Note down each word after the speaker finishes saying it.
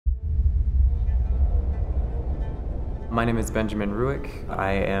My name is Ben Rueck.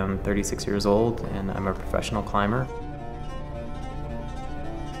 I am 36 years old and I'm a professional climber.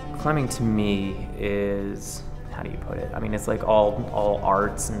 Climbing to me is, how do you put it? I mean, it's like all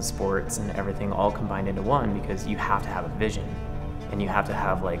arts and sports and everything all combined into one, because you have to have a vision and you have to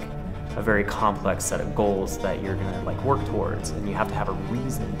have like a very complex set of goals that you're gonna like work towards, and you have to have a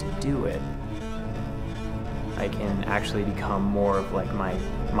reason to do it. I can actually become more of like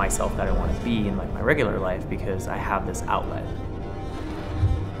myself that I want to be in like my regular life because I have this outlet.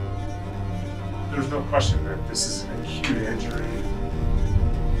 There's no question that this is an acute injury.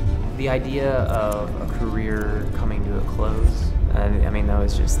 The idea of a career coming to a close, I mean, that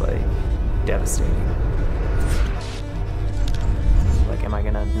was just like devastating. Like, am I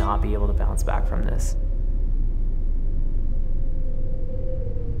gonna not be able to bounce back from this?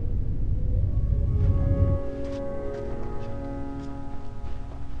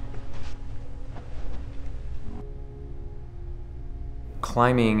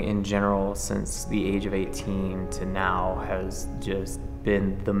 Climbing in general, since the age of 18 to now, has just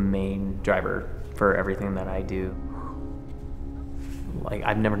been the main driver for everything that I do. Like,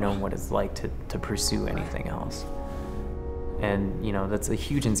 I've never known what it's like to pursue anything else. And, you know, that's a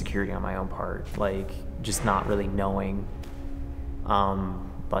huge insecurity on my own part, like, just not really knowing,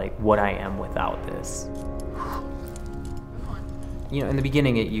 like, what I am without this. You know, in the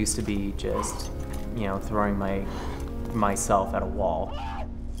beginning, it used to be just, you know, throwing myself at a wall.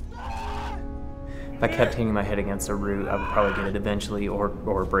 If I kept hitting my head against a root, I would probably get it eventually, or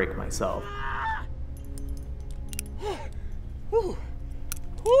break myself.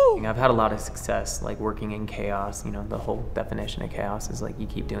 I've had a lot of success, like working in chaos. You know, the whole definition of chaos is like you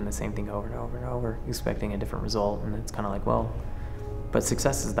keep doing the same thing over and over and over, expecting a different result, and it's kind of like, well, but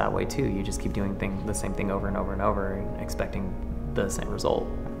success is that way too. You just keep doing the same thing over and over and over, and expecting the same result,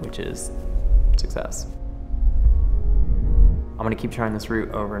 which is success. I'm gonna keep trying this route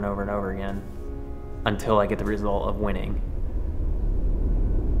over and over and over again until I get the result of winning,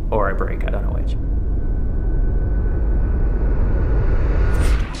 or I break, I don't know which.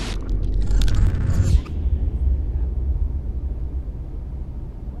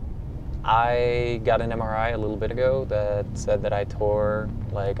 I got an MRI a little bit ago that said that I tore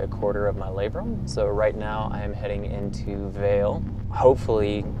like a quarter of my labrum. So right now I am heading into Vail.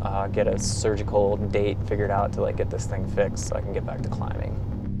 Hopefully get a surgical date figured out to like get this thing fixed so I can get back to climbing.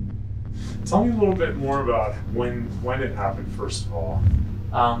 Tell me a little bit more about when it happened, first of all.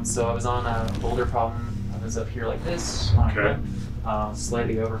 So I was on a boulder problem. I was up here like this, on a cliff,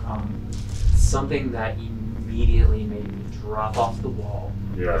 slightly overhung. Something that immediately made me drop off the wall.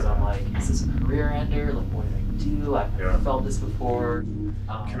 Because I'm like, is this a career ender? Like, what did I do? I've never felt this before.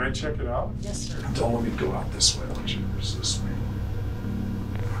 Can I check it out? Yes, sir. Don't let me go out this way. Let you this way.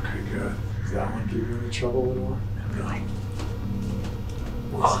 Okay, good. Does that one give you any trouble at all? No.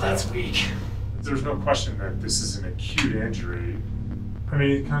 Oh, that's weak. There's no question that this is an acute injury. I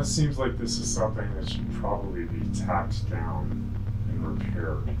mean, it kind of seems like this is something that should probably be tacked down and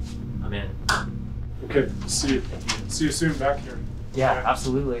repaired. I'm in. Okay, see you soon back here. Yeah, okay.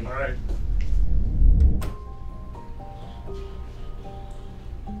 Absolutely. All right.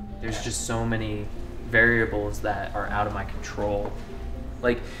 There's just so many variables that are out of my control.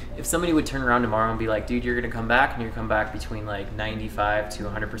 Like, if somebody would turn around tomorrow and be like, dude, you're gonna come back, and you're gonna come back between like 95 to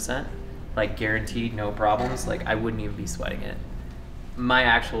 100%, like guaranteed, no problems, like I wouldn't even be sweating it. My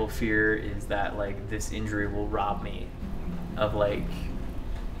actual fear is that like this injury will rob me of like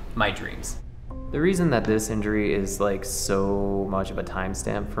my dreams. The reason that this injury is like so much of a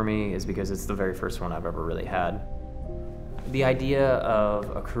timestamp for me is because it's the very first one I've ever really had. The idea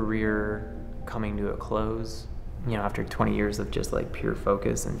of a career coming to a close, you know, after 20 years of just like pure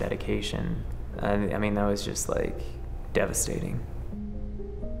focus and dedication, I mean, that was just like devastating.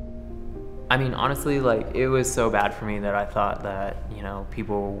 I mean, honestly, like, it was so bad for me that I thought that, you know,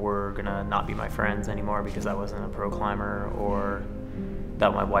 people were gonna not be my friends anymore because I wasn't a pro climber, or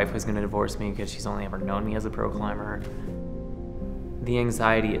that my wife was gonna divorce me because she's only ever known me as a pro climber. The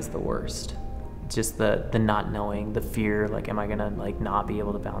anxiety is the worst. Just the not knowing, the fear, like, am I gonna like not be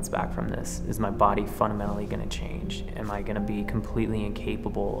able to bounce back from this? Is my body fundamentally gonna change? Am I gonna be completely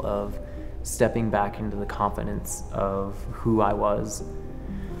incapable of stepping back into the confidence of who I was?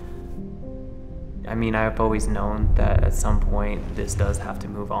 I mean, I've always known that at some point this does have to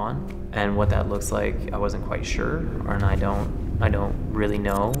move on, and what that looks like, I wasn't quite sure, and I don't really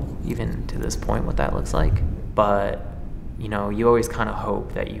know even to this point what that looks like. But you know, you always kind of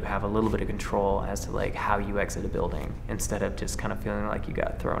hope that you have a little bit of control as to like how you exit a building, instead of just kind of feeling like you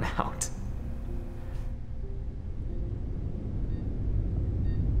got thrown out.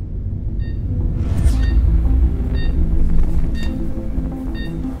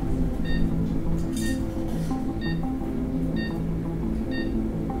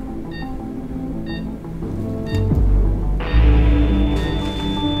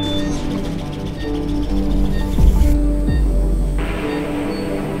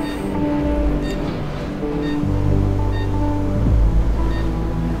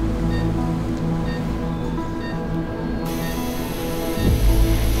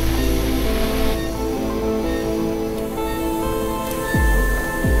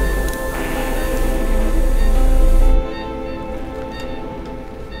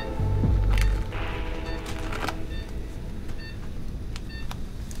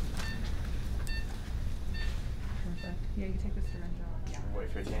 take the syringe out.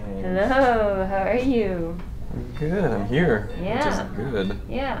 Wait for James. Hello, how are you? I'm good, I'm here. Yeah. Which is good.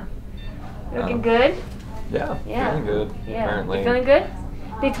 Yeah. You looking good? Yeah, Yeah. feeling good, Yeah. apparently. You feeling good?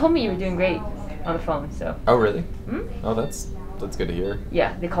 They told me you were doing great on the phone, so. Oh, really? Hmm? Oh, that's good to hear.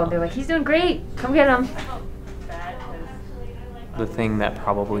 Yeah, they called, they're like, he's doing great, come get him. The thing that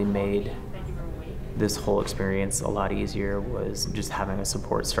probably made this whole experience a lot easier was just having a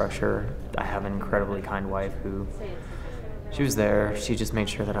support structure. I have an incredibly kind wife who, she was there, she just made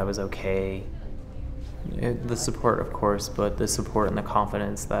sure that I was okay. The support, of course, but the support and the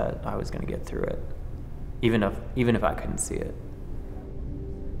confidence that I was going to get through it, even if I couldn't see it.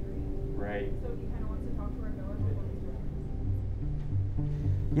 Right.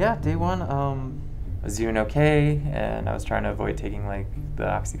 Yeah, day one, I was doing okay, and I was trying to avoid taking like the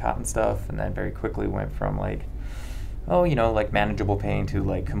Oxycontin stuff, and then very quickly went from like, oh, you know, like manageable pain to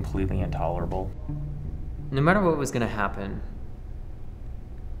like completely intolerable. No matter what was gonna happen,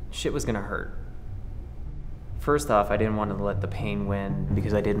 shit was gonna hurt. First off, I didn't want to let the pain win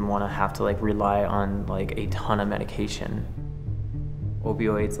because I didn't want to have to like rely on like a ton of medication.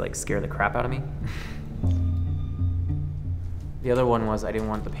 Opioids like scare the crap out of me. The other one was I didn't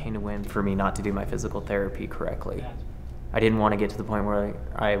want the pain to win for me not to do my physical therapy correctly. I didn't want to get to the point where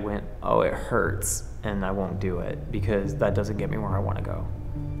I went, oh, it hurts, and I won't do it, because that doesn't get me where I want to go.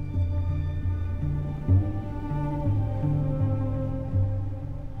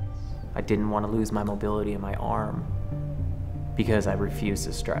 I didn't want to lose my mobility in my arm because I refused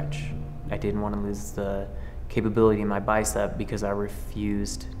to stretch. I didn't want to lose the capability in my bicep because I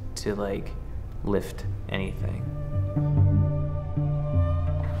refused to like lift anything.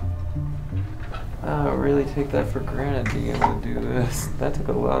 I don't really take that for granted being able to do this. That took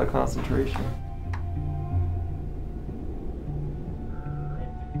a lot of concentration.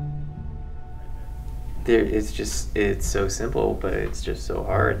 It's so simple, but it's just so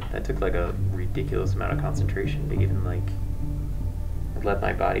hard. That took like a ridiculous amount of concentration to even like let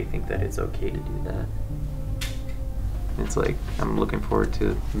my body think that it's okay to do that. It's like, I'm looking forward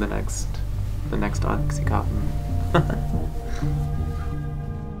to the next Oxycontin.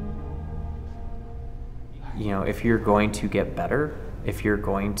 You know, if you're going to get better, if you're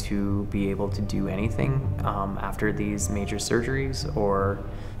going to be able to do anything after these major surgeries, or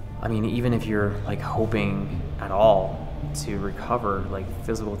I mean, even if you're like hoping at all to recover, like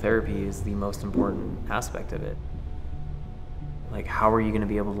physical therapy is the most important aspect of it. Like, how are you going to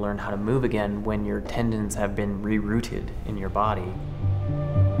be able to learn how to move again when your tendons have been rerouted in your body?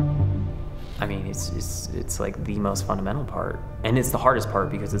 I mean, it's like the most fundamental part. And it's the hardest part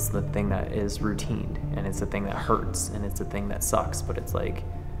because it's the thing that is routined, and it's the thing that hurts, and it's the thing that sucks, but it's like,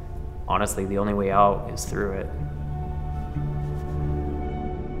 honestly, the only way out is through it.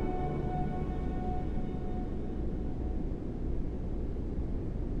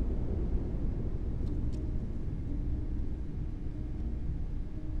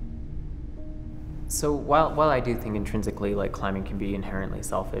 So while I do think intrinsically like climbing can be inherently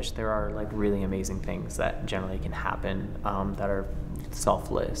selfish, there are like really amazing things that generally can happen that are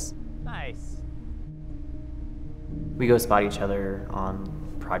selfless. Nice. We go spot each other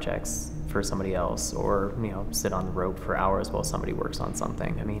on projects for somebody else, or you know, sit on the rope for hours while somebody works on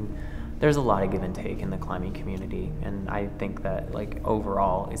something. I mean, there's a lot of give and take in the climbing community, and I think that like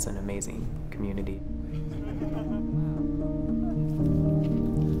overall it's an amazing community.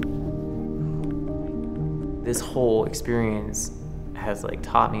 This whole experience has like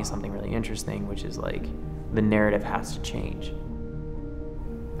taught me something really interesting, which is like the narrative has to change.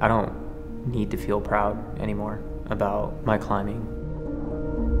 I don't need to feel proud anymore about my climbing.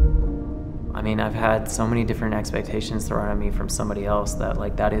 I mean, I've had so many different expectations thrown at me from somebody else that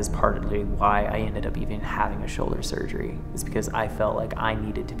like that is partly why I ended up even having a shoulder surgery. It's because I felt like I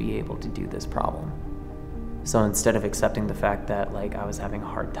needed to be able to do this problem. So instead of accepting the fact that like I was having a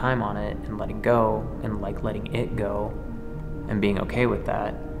hard time on it and letting go and like letting it go and being okay with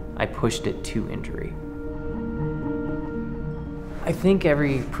that, I pushed it to injury. I think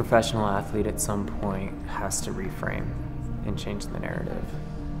every professional athlete at some point has to reframe and change the narrative.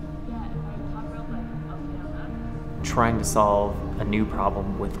 Trying to solve a new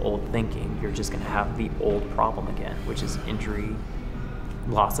problem with old thinking, you're just gonna have the old problem again, which is injury,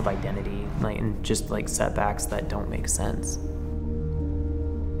 loss of identity, like, and just like setbacks that don't make sense.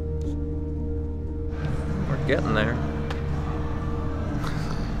 We're getting there.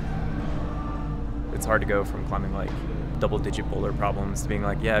 It's hard to go from climbing like double-digit boulder problems to being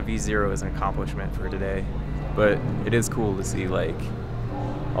like, yeah, V0 is an accomplishment for today. But it is cool to see like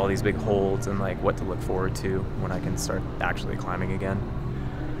all these big holds and like what to look forward to when I can start actually climbing again.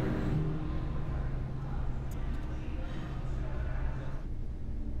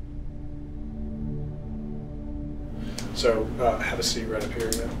 So have a seat right up here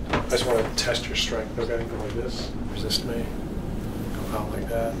again. I just want to test your strength. Okay, go like this. Resist me. Go out like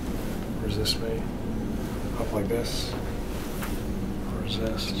that. Resist me. Up like this.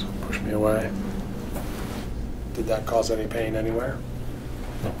 Resist. Push me away. Did that cause any pain anywhere?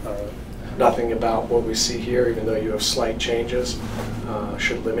 No. Nothing about what we see here, even though you have slight changes,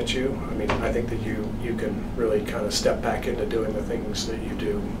 should limit you. I mean, I think that you can really kind of step back into doing the things that you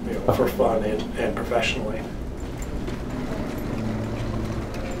do, you know, for fun and professionally.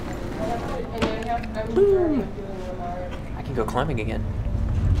 Boom! I can go climbing again.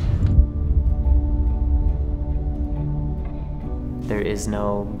 There is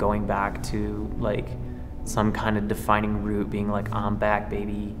no going back to like some kind of defining route being like, I'm back,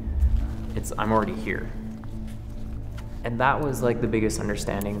 baby. I'm already here. And that was like the biggest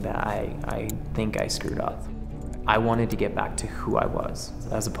understanding that I think I screwed up. I wanted to get back to who I was,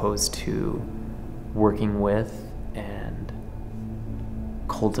 as opposed to working with and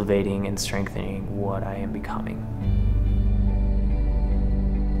cultivating and strengthening what I am becoming.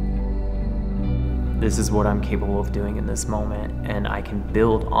 This is what I'm capable of doing in this moment, and I can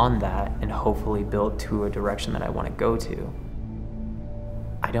build on that and hopefully build to a direction that I want to go to.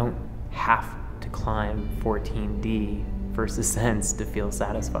 I don't have to climb 14D first ascents to feel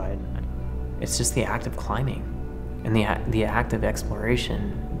satisfied. It's just the act of climbing and the act of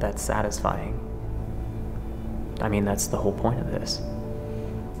exploration that's satisfying. I mean, that's the whole point of this.